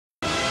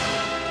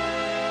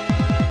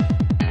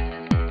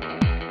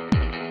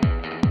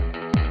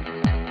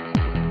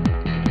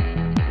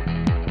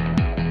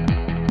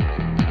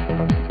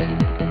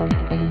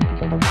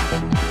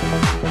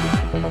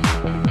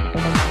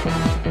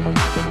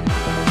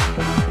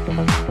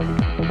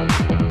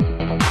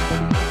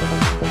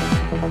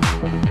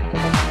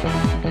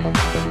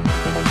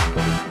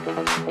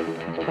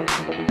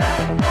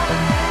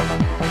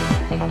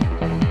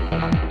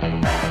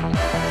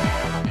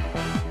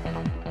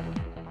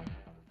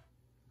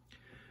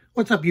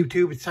What's up,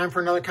 YouTube? It's time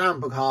for another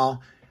comic book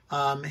haul.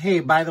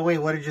 Hey, by the way,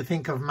 what did you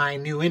think of my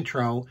new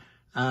intro?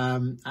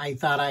 I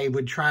thought I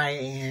would try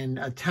and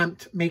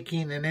attempt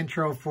making an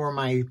intro for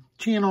my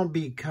channel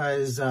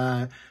because,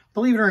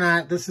 believe it or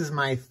not, this is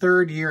my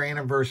 3rd year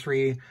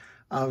anniversary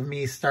of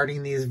me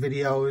starting these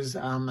videos.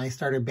 I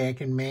started back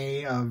in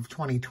May of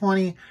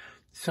 2020.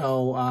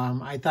 So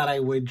I thought I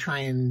would try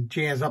and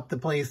jazz up the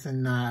place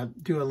and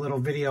do a little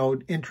video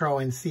intro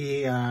and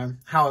see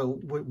how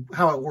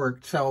it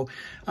worked. So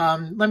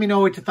let me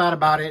know what you thought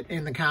about it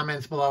in the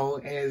comments below,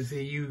 as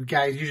you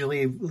guys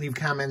usually leave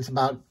comments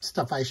about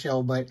stuff I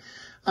show. But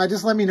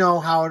just let me know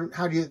how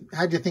do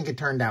you think it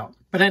turned out.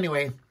 But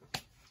anyway,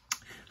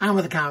 on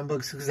with the comic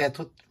books because that's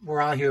what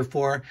we're all here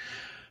for.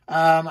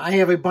 I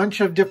have a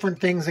bunch of different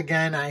things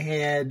again. I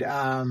had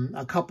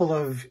a couple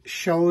of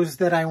shows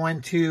that I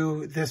went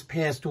to this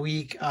past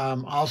week.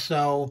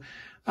 Also,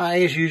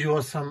 as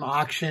usual, some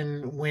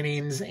auction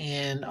winnings,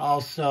 and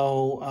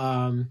also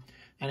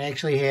I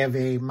actually have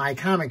a My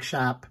Comic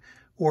Shop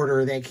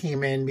order that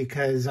came in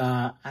because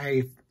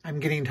I'm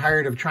getting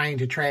tired of trying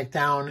to track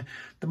down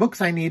the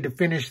books I need to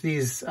finish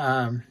these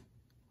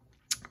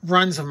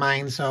runs of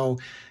mine. So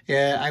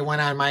I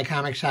went on My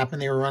Comic Shop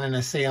and they were running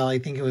a sale. I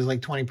think it was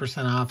like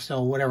 20% off.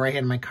 So whatever I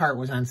had in my cart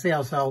was on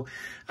sale. So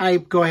I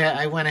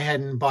went ahead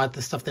and bought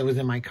the stuff that was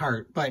in my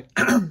cart. But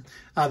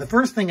the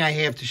first thing I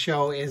have to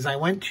show is I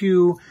went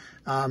to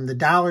the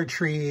Dollar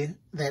Tree.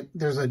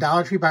 There's a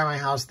Dollar Tree by my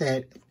house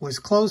that was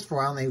closed for a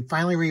while, and they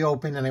finally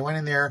reopened, and I went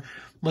in there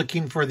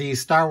looking for the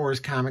Star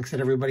Wars comics that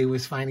everybody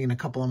was finding a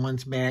couple of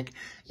months back.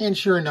 And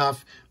sure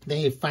enough,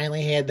 they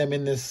finally had them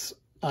in this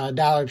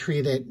Dollar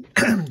Tree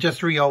that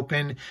just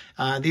reopened.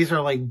 These are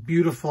like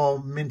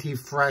beautiful, minty,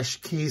 fresh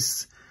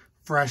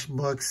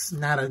books,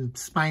 not a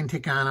spine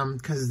tick on them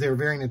because they're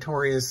very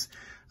notorious,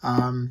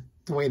 the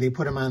way they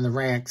put them on the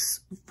racks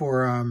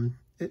for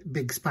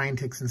big spine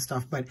ticks and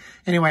stuff. But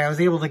anyway, I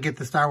was able to get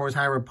the Star Wars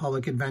High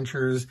Republic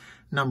Adventures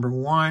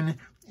 #1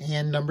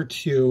 and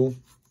 #2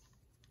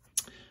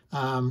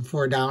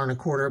 for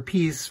 $1.25 a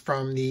piece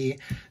from the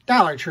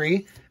Dollar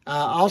Tree.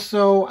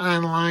 Also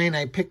online,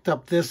 I picked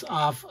up this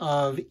off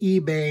of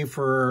eBay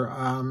for,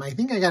 I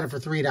think I got it for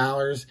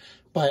 $3,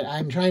 but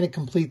I'm trying to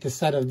complete the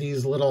set of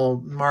these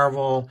little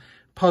Marvel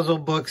puzzle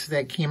books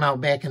that came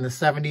out back in the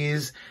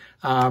 70s.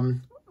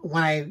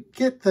 When I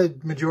get the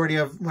majority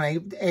of, when I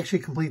actually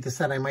complete the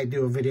set, I might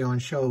do a video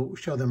and show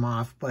them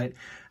off, but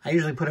I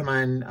usually put them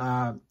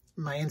on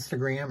my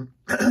Instagram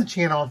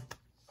channel.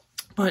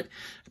 But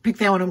I picked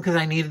that one up because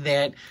I needed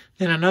that.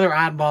 Then another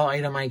oddball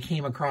item I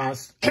came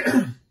across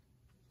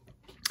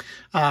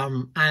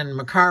on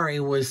Mercari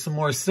was some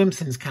more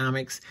Simpsons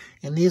comics,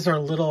 and these are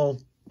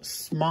little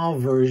small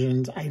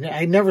versions.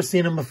 I'd never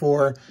seen them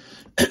before.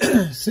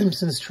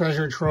 Simpsons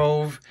Treasure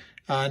Trove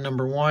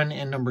 #1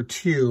 and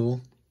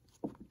 #2.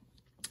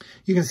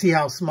 You can see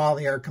how small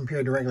they are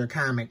compared to regular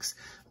comics,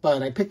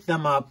 but I picked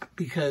them up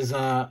because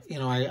you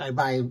know, I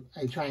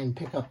try and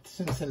pick up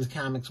Simpsons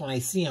comics when I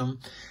see them,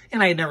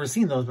 and I had never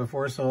seen those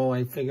before, so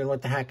I figured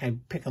what the heck,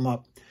 I'd pick them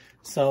up.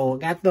 So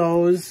got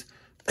those.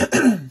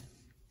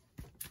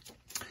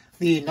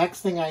 The next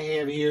thing I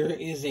have here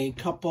is a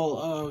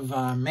couple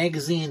of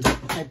magazines.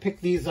 I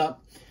picked these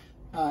up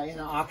in an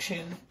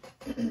auction,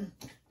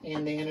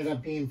 and they ended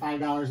up being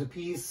 $5 a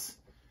piece.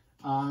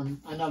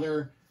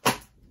 Another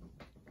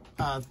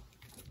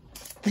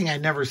thing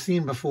I'd never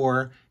seen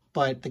before,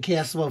 but The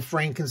Castle of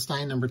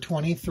Frankenstein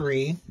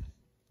 #23.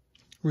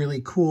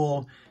 Really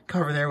cool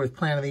cover there with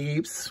Planet of the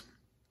Apes.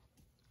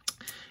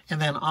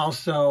 And then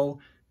also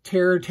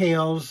Terror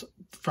Tales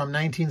from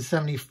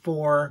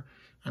 1974.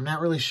 I'm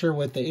not really sure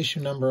what the issue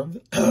number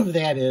of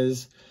that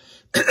is.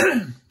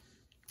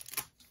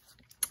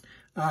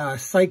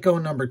 Psycho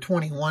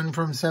 #21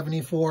 from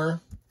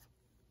 74.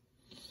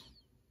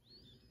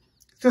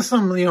 Just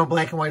some, you know,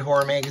 black and white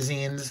horror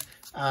magazines.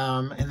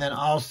 And then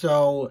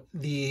also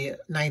the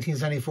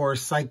 1974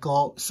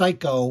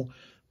 Psycho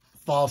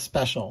Fall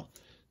Special.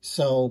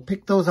 So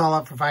picked those all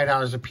up for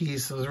 $5 a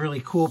piece. Those really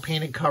cool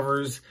painted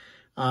covers.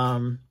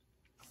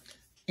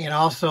 And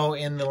also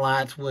in the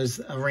lot was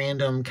a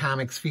random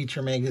comics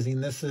feature magazine.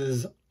 This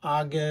is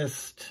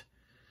August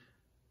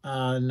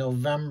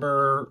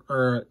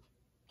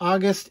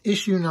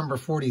issue number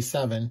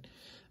 47.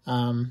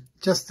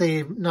 Just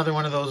another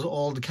one of those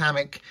old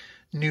comic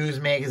news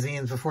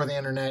magazines before the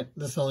internet.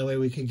 This is the only way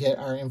we could get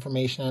our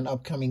information on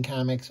upcoming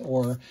comics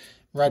or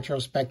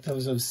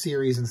retrospectives of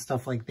series and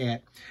stuff like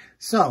that.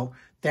 So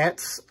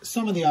that's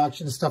some of the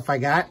auction stuff I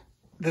got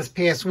this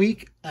past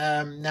week.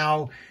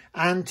 Now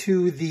on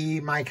to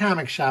the My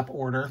Comic Shop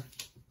order.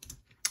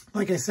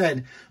 Like I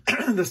said,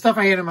 the stuff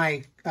I had in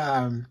my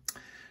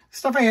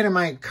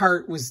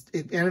cart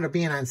it ended up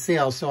being on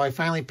sale, so I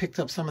finally picked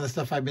up some of the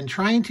stuff. I've been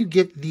trying to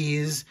get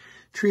these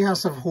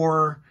Treehouse of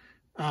Horror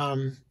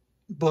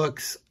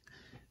books.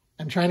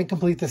 I'm trying to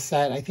complete the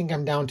set. I think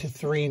I'm down to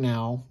 3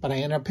 now, but I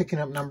ended up picking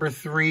up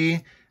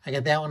 #3. I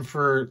got that one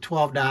for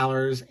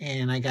 $12,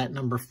 and I got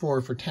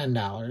 #4 for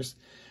 $10.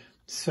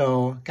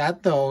 So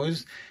got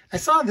those. I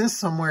saw this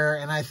somewhere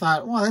and I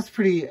thought, well, that's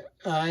pretty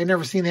I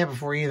never seen that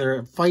before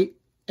either. Fight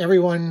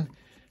everyone.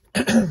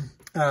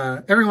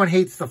 Everyone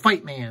hates the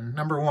Fight Man.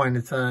 #1.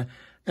 It's a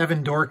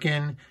Evan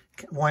Dorkin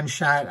one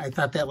shot. I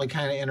thought that looked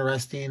kind of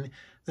interesting.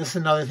 This is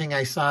another thing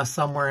I saw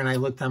somewhere, and I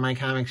looked on my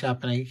comic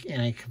shop,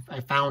 and I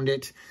found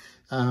it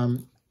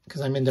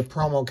because I'm into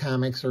promo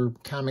comics or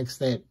comics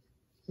that,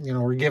 you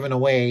know, were given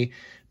away.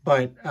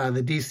 But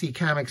the DC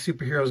Comics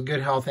Superheroes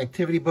Good Health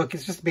Activity Book,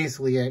 it's just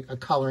basically a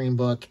coloring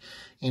book,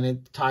 and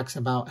it talks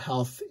about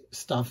health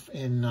stuff.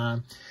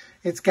 And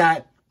it's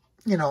got,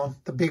 you know,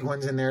 the big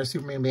ones in there,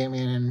 Superman,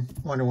 Batman,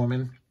 and Wonder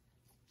Woman.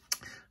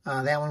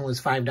 That one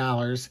was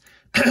 $5.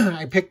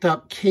 I picked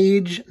up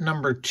Cage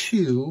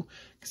 #2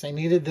 because I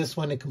needed this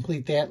one to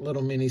complete that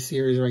little mini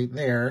series right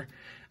there.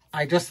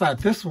 I just thought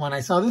this one,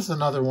 I saw this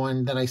another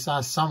one that I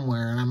saw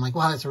somewhere, and I'm like,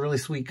 wow, that's a really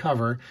sweet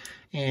cover.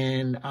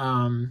 And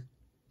oh,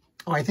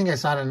 I think I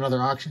saw it on another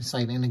auction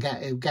site, and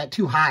it got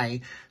too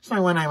high. So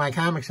I went on my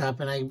comic shop,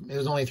 and it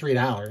was only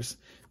 $3.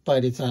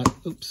 But it's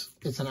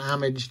it's an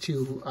homage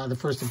to the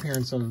first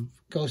appearance of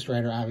Ghost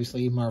Rider,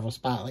 obviously, Marvel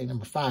Spotlight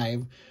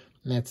 #5.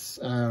 And that's,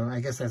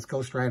 I guess that's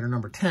Ghost Rider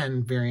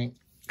 #10 variant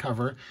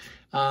cover.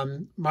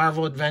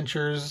 Marvel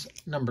Adventures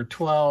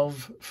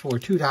 #12 for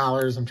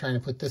 $2. I'm trying to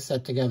put this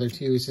set together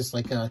too. It's just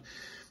like a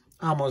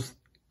almost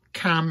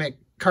comic,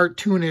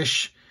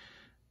 cartoonish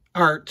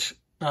art,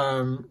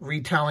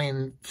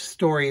 retelling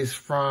stories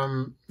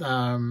from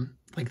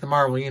like the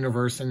Marvel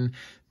Universe, and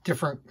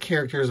different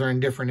characters are in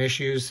different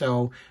issues.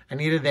 So I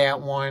needed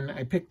that one.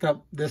 I picked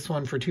up this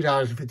one for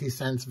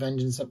 $2.50,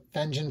 Vengeance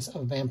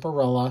of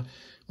Vampirella,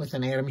 with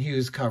an Adam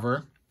Hughes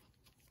cover.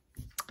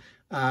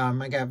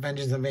 I got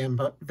Vengeance of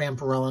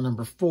Vampirella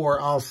 #4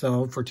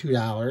 also for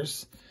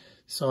 $2.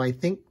 So I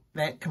think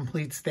that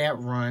completes that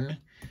run.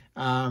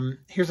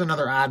 Here's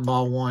another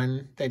oddball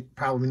one that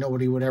probably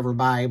nobody would ever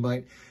buy,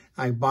 but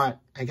I got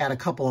a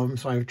couple of them,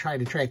 so I tried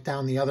to track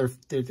down the other.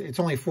 It's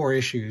only 4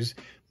 issues,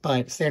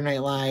 but Saturday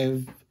Night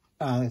Live,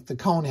 the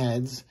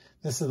Coneheads.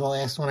 This is the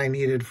last one I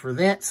needed for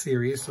that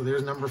series, so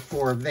there's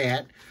 #4 of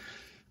that.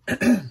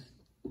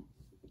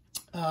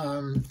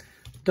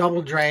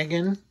 Double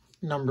Dragon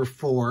 #4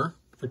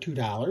 for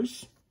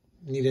 $2.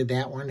 Needed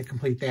that one to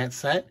complete that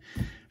set.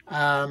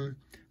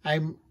 I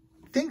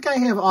think I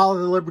have all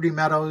of the Liberty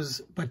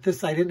Meadows, but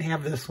I didn't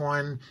have this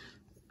one.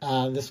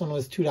 This one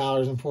was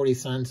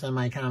 $2.40 on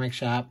my comic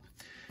shop.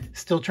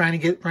 Still trying to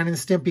get Ren and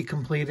Stimpy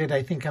completed.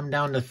 I think I'm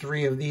down to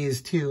 3 of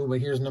these too, but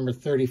here's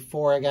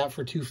 #34 I got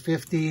for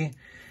 $2.50,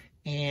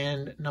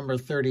 and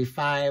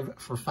 #35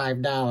 for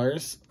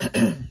 $5.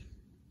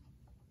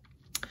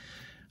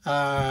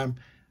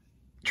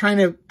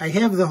 I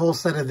have the whole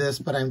set of this,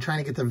 but I'm trying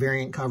to get the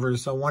variant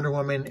covers. So Wonder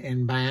Woman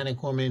and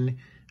Bionic Woman,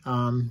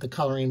 the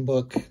coloring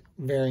book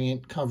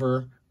variant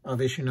cover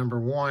of issue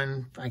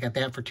 #1. I got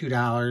that for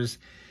 $2.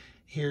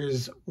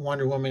 Here's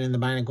Wonder Woman and the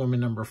Bionic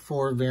Woman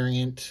 #4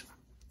 variant.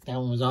 That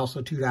one was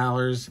also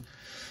 $2.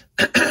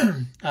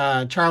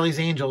 Charlie's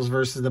Angels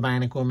versus the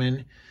Bionic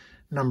Woman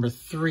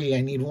 #3.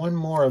 I need one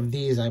more of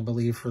these, I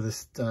believe, for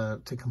this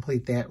to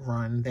complete that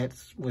run. That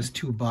was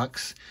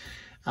 $2.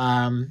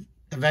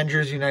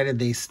 Avengers United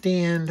They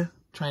Stand.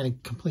 Trying to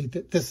complete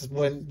it. This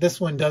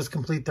one does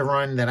complete the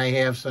run that I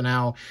have. So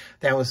now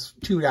that was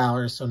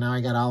 $2. So now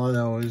I got all of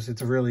those.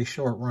 It's a really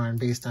short run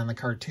based on the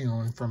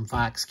cartoon from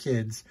Fox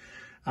Kids.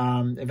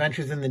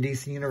 Adventures in the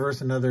DC Universe,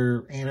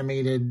 another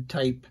animated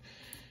type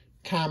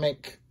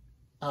comic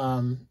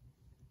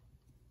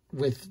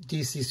with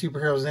DC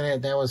superheroes in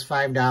it. That was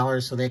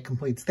 $5. So that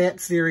completes that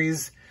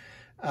series.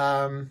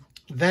 Then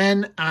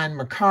on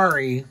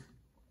Mercari,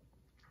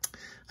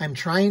 I'm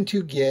trying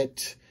to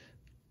get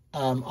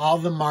all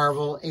the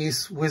Marvel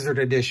Ace Wizard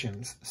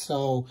editions.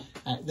 So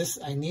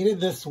I needed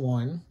this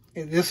one.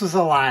 This was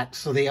a lot,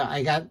 so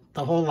I got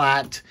the whole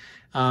lot.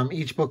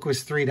 Each book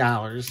was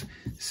 $3.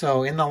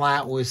 So in the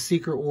lot was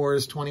Secret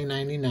Wars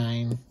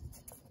 2099.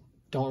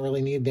 Don't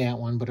really need that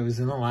one, but it was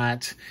in the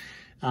lot.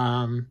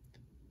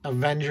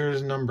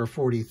 Avengers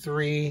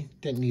 #43.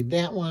 Didn't need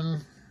that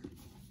one.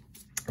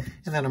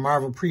 And then a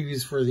Marvel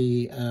Previews for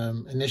the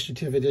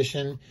Initiative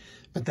edition.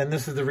 But then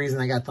this is the reason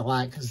I got the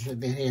lot, because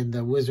they had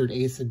the Wizard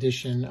Ace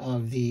edition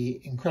of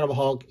the Incredible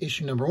Hulk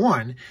issue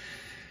 #1.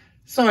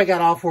 So I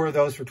got all 4 of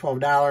those for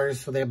 $12.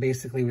 So that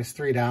basically was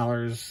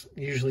 $3.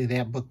 Usually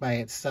that book by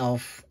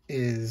itself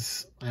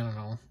is, I don't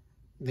know,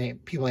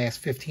 people ask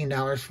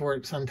 $15 for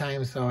it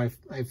sometimes. So I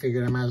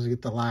figured I might as well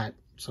get the lot.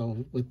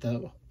 So with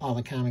all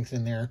the comics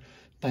in there,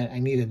 but I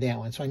needed that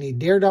one. So I need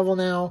Daredevil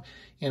now,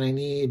 and I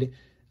need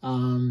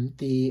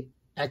the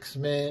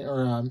X-Men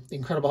or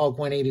Incredible Hulk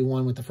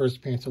 181 with the first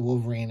appearance of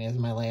Wolverine as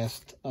my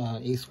last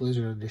Ace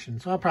Wizard edition.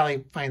 So I'll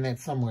probably find that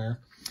somewhere.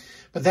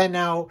 But then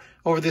now,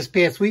 over this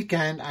past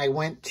weekend, I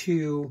went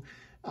to,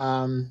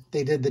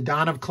 they did the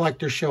Dawn of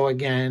Collector show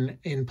again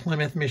in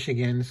Plymouth,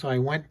 Michigan. So I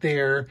went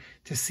there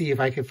to see if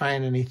I could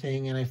find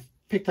anything, and I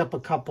picked up a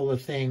couple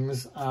of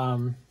things.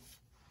 I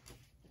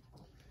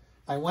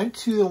went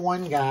to the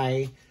one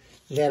guy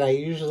that I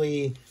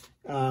usually,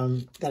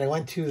 that I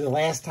went to the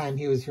last time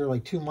he was here,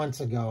 like 2 months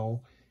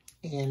ago.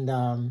 And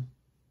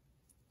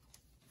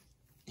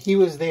he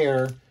was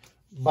there,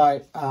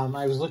 but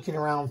I was looking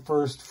around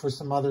first for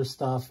some other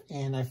stuff,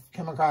 and I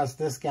come across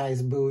this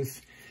guy's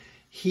booth.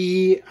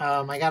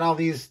 I got all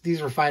these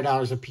were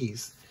 $5 a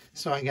piece.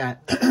 So I got,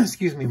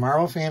 excuse me,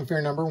 Marvel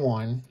Fanfare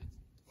 #1,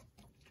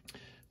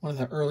 one of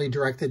the early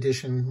direct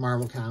edition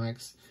Marvel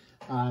comics.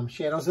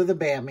 Shadows of the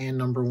Batman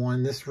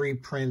 #1. This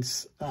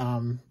reprints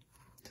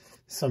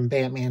some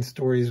Batman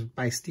stories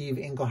by Steve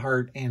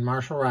Englehart and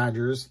Marshall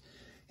Rogers.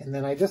 And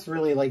then I just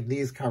really like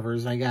these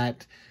covers. I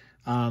got,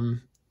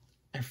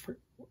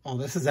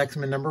 this is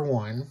X-Men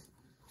 #1.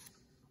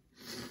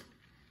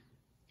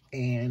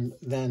 And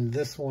then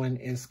this one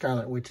is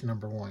Scarlet Witch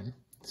 #1.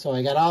 So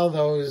I got all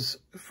those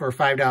for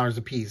 $5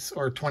 a piece,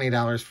 or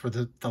 $20 for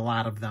the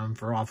lot of them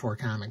for all 4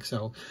 comics.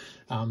 So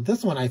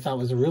this one I thought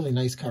was a really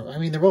nice cover. I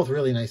mean, they're both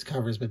really nice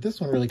covers, but this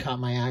one really caught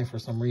my eye for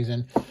some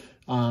reason.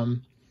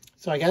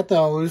 So I got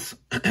those.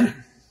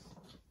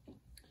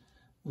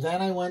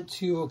 Then I went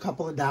to a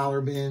couple of dollar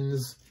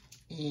bins,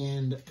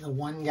 and the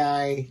one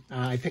guy,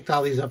 I picked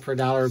all these up for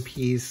 $1 a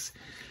piece.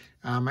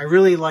 I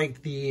really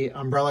liked the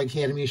Umbrella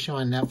Academy show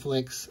on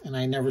Netflix, and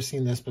I never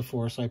seen this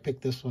before, so I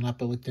picked this one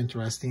up. It looked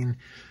interesting.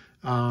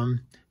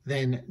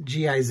 Then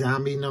G.I.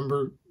 Zombie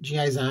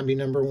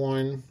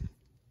 #1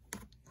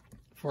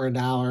 for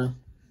 $1.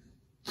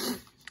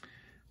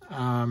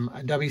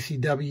 A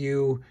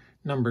WCW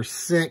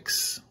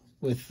 #6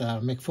 with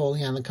Mick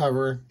Foley on the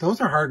cover. Those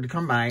are hard to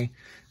come by.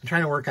 I'm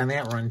trying to work on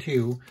that run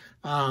too.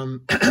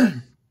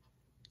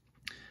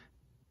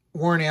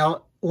 Warren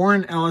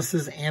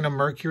Ellis's Anna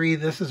Mercury.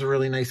 This is a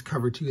really nice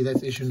cover too.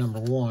 That's issue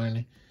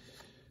 #1.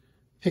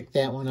 Picked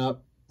that one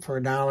up for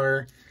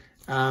 $1.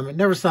 I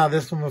never saw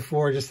this one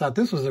before. Just thought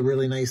this was a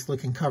really nice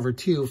looking cover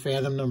too.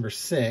 Fathom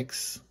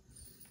 #6.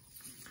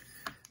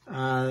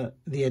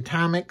 The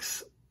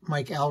Atomics,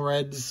 Mike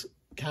Allred's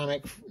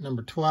comic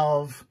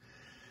 #12.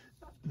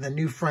 The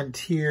New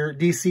Frontier,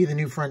 DC The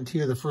New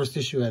Frontier, the first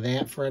issue of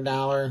that for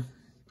 $1.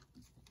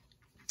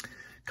 A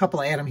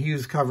couple of Adam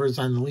Hughes covers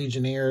on the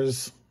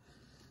Legionnaires.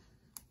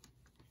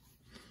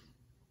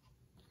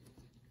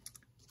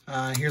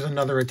 Here's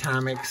another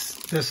Atomics.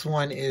 This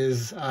one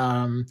is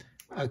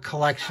a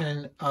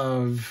collection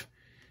of,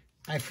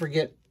 I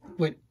forget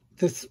what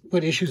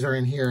issues are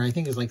in here. I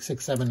think it's like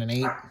 6, 7, and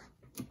 8.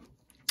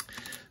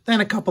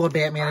 Then a couple of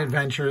Batman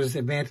Adventures.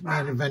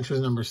 Batman Adventures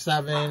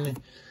 #7,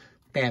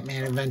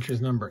 Batman Adventures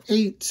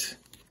 #8,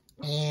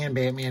 and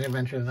Batman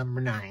Adventures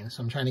 #9.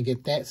 So I'm trying to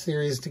get that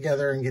series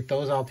together and get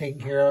those all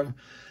taken care of.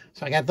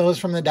 So I got those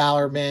from the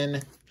dollar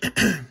bin.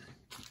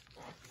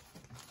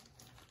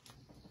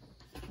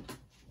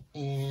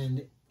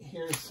 And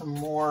here's some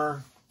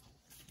more.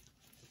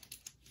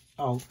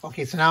 Oh,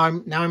 okay. So now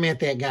I'm at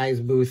that guy's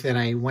booth that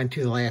I went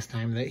to the last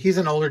time. He's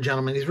an older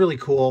gentleman. He's really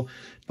cool,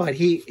 but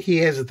he's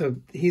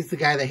the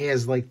guy that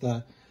has like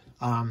the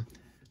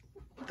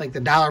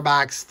 $1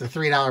 box, the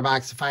 $3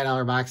 box, the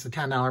 $5 box, the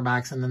 $10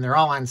 box, and then they're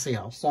all on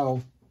sale.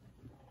 So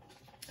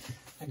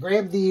I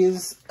grabbed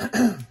these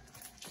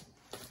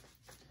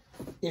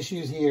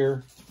issues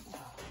here.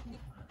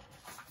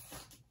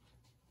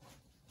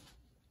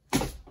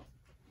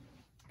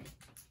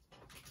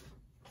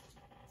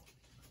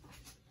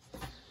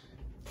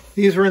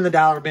 These were in the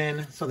dollar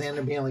bin, so they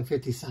ended up being like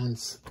 50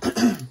 cents.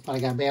 But I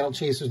got Battle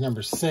Chasers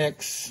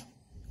 #6.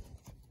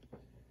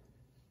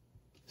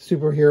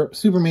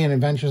 Superman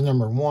Adventures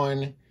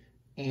 #1.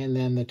 And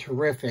then the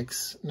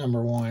Terrifics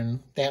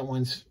 #1. That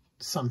one's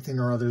something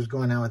or other's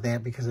going on with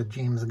that because of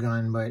James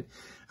Gunn. But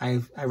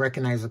I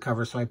recognize the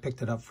cover, so I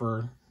picked it up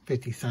for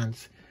 50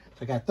 cents. So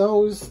I got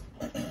those.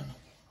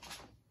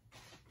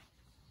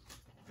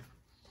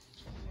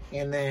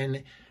 And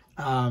then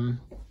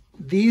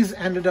these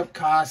ended up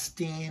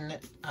costing,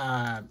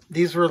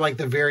 these were like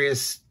the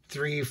various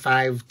 3,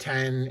 5,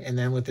 10, and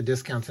then with the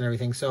discounts and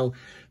everything. So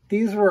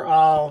these were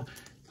all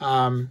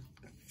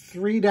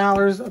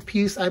 $3 a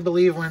piece, I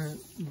believe,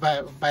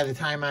 by the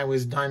time I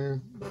was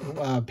done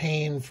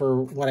paying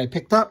for what I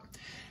picked up.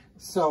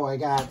 So I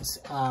got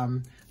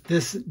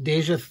this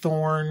Deja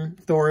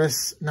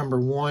Thoris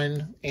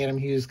 #1 Adam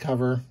Hughes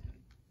cover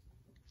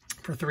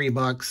for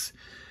 $3.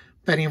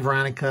 Betty and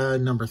Veronica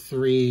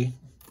 #3.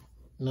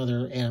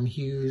 Another Adam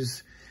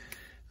Hughes.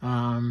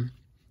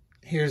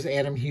 Here's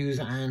Adam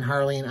Hughes on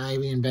Harley and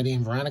Ivy and Betty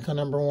and Veronica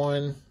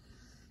 #1.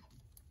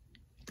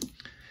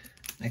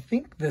 I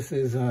think this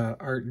is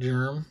Art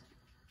Germ.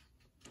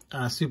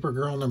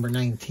 Supergirl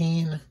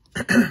 #19.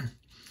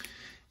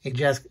 A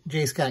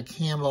J. Scott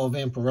Campbell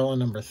Vampirella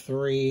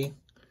 #3.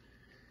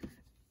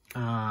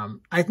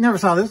 I never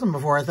saw this one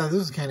before. I thought this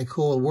was kind of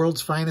cool.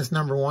 World's Finest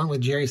 #1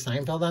 with Jerry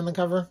Seinfeld on the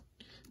cover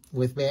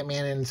with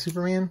Batman and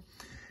Superman.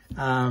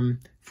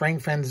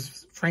 Frank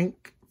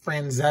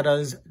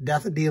Franzetta's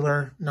Death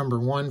Dealer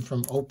 #1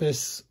 from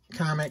Opus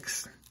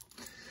Comics.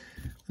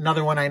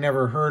 Another one I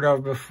never heard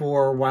of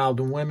before, Wild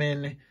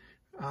Women.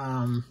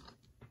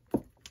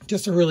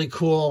 Just a really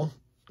cool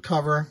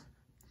cover.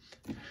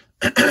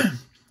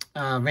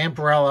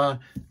 Vampirella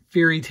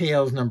Fairy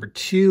Tales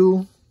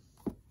 #2.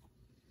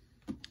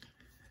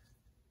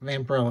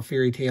 Vampirella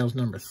Fairy Tales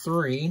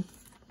 #3.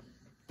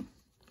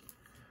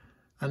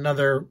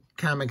 another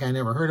comic I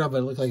never heard of, but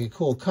it looked like a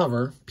cool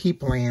cover.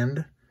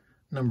 Peepland,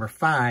 number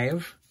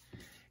 5.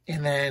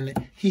 And then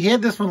he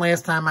had this one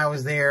last time I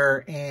was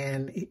there,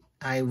 and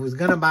I was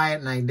going to buy it,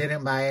 and I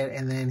didn't buy it,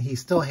 and then he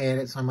still had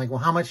it. So I'm like, well,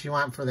 how much do you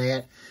want for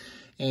that?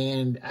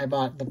 And I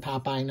bought the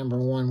Popeye number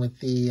 1 with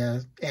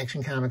the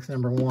Action Comics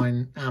number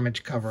 1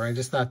 homage cover. I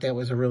just thought that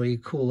was a really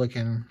cool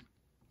looking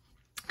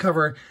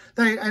cover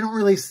that I don't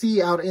really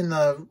see out in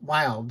the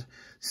wild.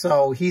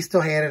 So he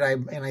still had it,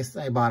 and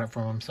I bought it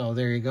from him. So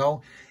there you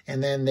go.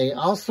 And then they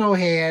also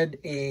had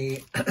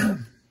a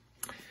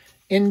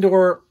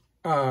indoor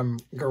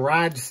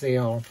garage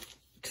sale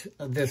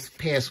this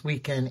past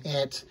weekend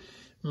at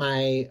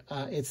my,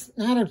 it's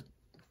not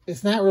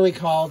really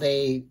called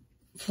a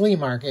flea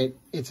market.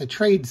 It's a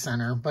trade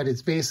center, but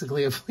it's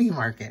basically a flea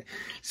market.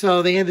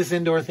 So they had this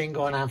indoor thing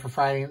going on for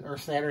Friday or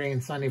Saturday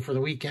and Sunday for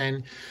the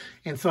weekend.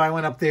 And so I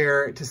went up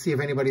there to see if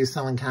anybody was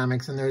selling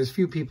comics, and there's a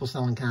few people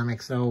selling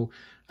comics. So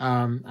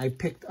I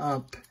picked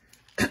up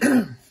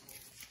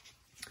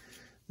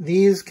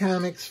these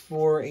comics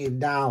for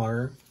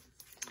 $1.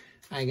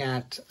 I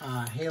got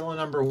Halo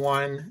number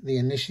 1, The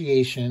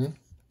Initiation,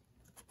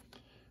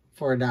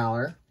 for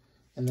 $1.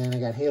 And then I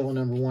got Halo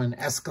number 1,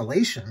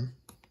 Escalation,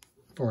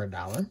 for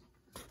 $1.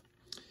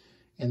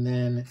 And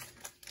then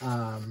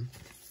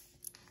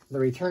The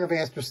Return of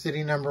Astro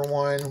City number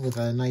 1 with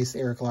a nice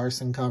Eric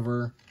Larson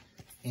cover.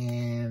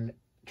 And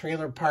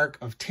Trailer Park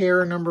of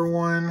Terror number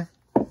 1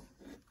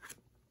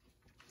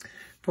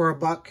 for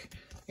 $1.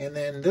 And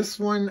then this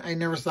one I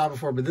never saw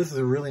before, but this is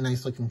a really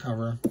nice looking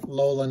cover.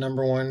 Lola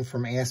number 1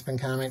 from Aspen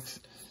Comics.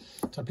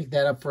 So I picked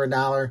that up for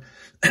 $1.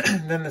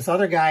 Then this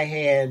other guy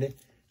had,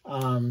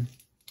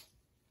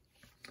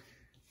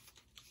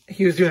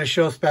 he was doing a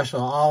show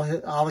special, all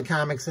the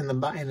comics in the,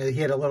 and he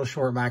had a little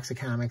short box of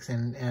comics.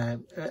 And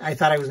I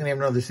thought I was going to have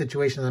another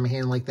situation on my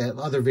hand like that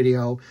other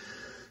video.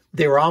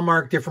 They were all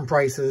marked different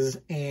prices.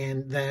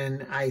 And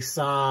then I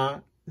saw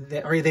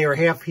that, or they were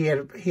half, he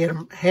had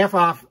half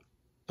off.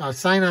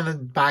 Sign on the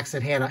box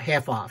that had a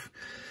half off.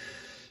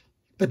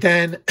 But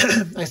then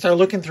I started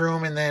looking through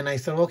them, and then I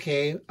said,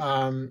 okay,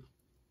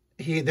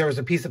 there was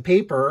a piece of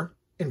paper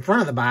in front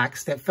of the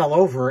box that fell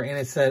over, and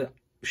it said,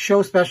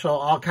 show special,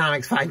 all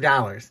comics,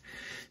 $5.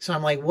 So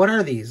I'm like, what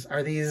are these?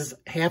 Are these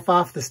half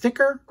off the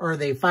sticker, or are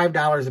they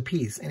 $5 a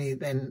piece?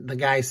 And the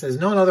guy says,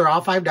 no, they're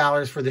all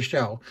 $5 for the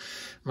show.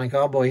 I'm like,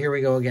 oh boy, here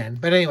we go again.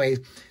 But anyway,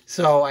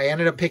 so I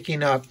ended up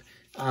picking up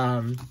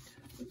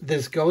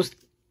this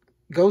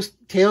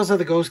Tales of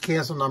the Ghost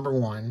Castle number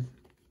 1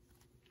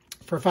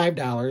 for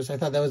 $5. I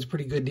thought that was a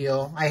pretty good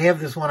deal. I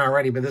have this one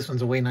already, but this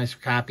one's a way nicer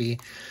copy.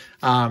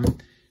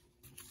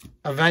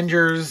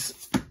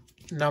 Avengers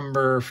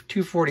number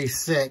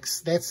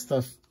 246. That's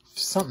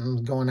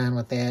something going on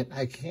with that.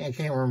 I can't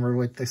remember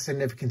what the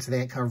significance of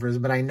that cover is,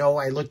 but I know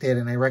I looked at it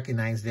and I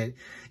recognized it.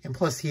 And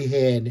plus he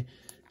had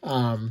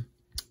 $20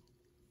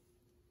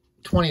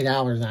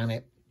 on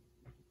it.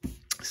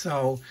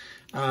 So,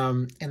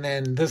 and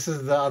then this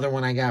is the other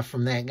one I got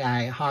from that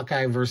guy,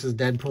 Hawkeye versus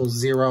Deadpool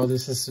 0.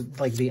 This is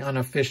like the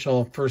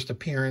unofficial first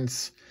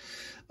appearance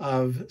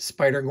of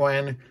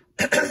Spider-Gwen.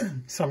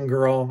 Some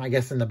girl, I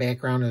guess in the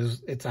background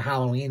it's a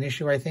Halloween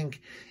issue, I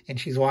think. And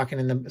she's walking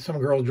in some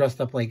girl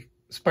dressed up like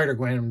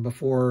Spider-Gwen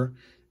before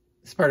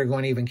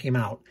Spider-Gwen even came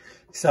out.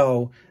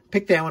 So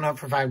picked that one up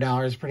for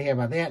 $5. Pretty happy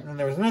about that. And then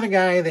there was another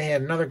guy that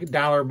had another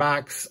 $1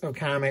 box of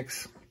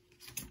comics.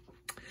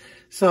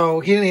 So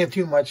he didn't have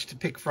too much to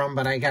pick from,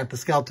 but I got the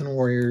Skeleton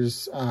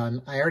Warriors. I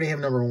already have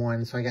number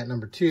 1, so I got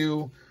number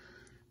 2,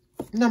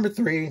 number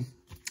 3,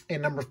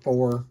 and number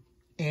 4.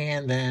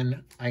 And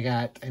then I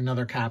got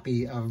another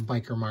copy of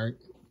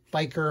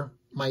Biker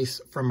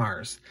Mice from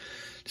Mars.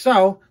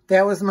 So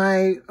that was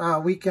my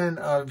weekend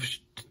of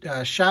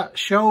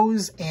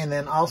shows, and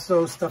then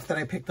also stuff that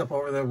I picked up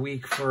over the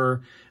week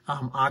for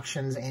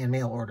auctions and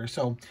mail order.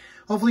 So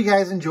hopefully you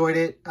guys enjoyed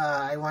it.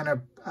 I want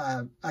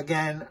to,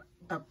 again,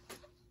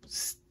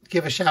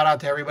 give a shout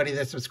out to everybody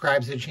that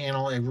subscribes to the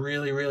channel. I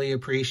really, really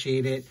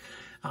appreciate it.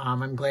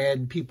 I'm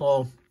glad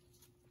people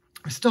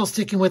are still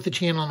sticking with the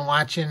channel and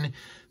watching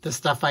the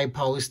stuff I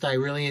post. I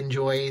really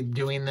enjoy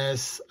doing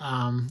this.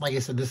 Like I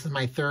said, this is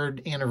my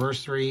 3rd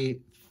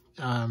anniversary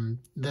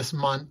this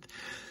month.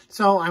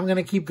 So I'm going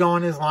to keep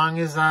going as long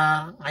as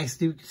I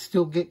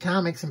still get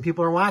comics and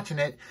people are watching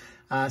it.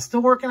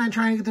 Still working on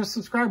trying to get the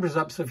subscribers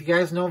up. So if you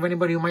guys know of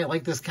anybody who might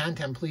like this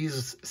content,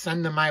 please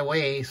send them my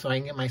way so I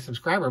can get my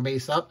subscriber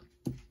base up.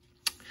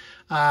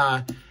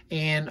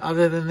 And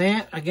other than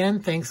that, again,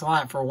 thanks a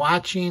lot for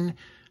watching.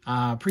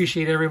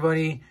 Appreciate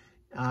everybody.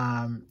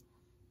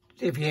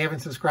 If you haven't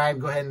subscribed,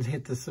 go ahead and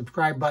hit the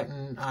subscribe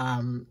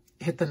button.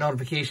 Hit the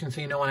notification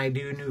so you know when I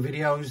do new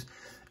videos.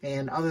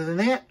 And other than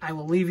that, I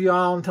will leave you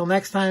all until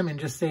next time and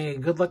just say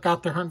good luck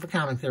out there hunting for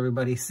comics,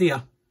 everybody. See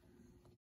ya.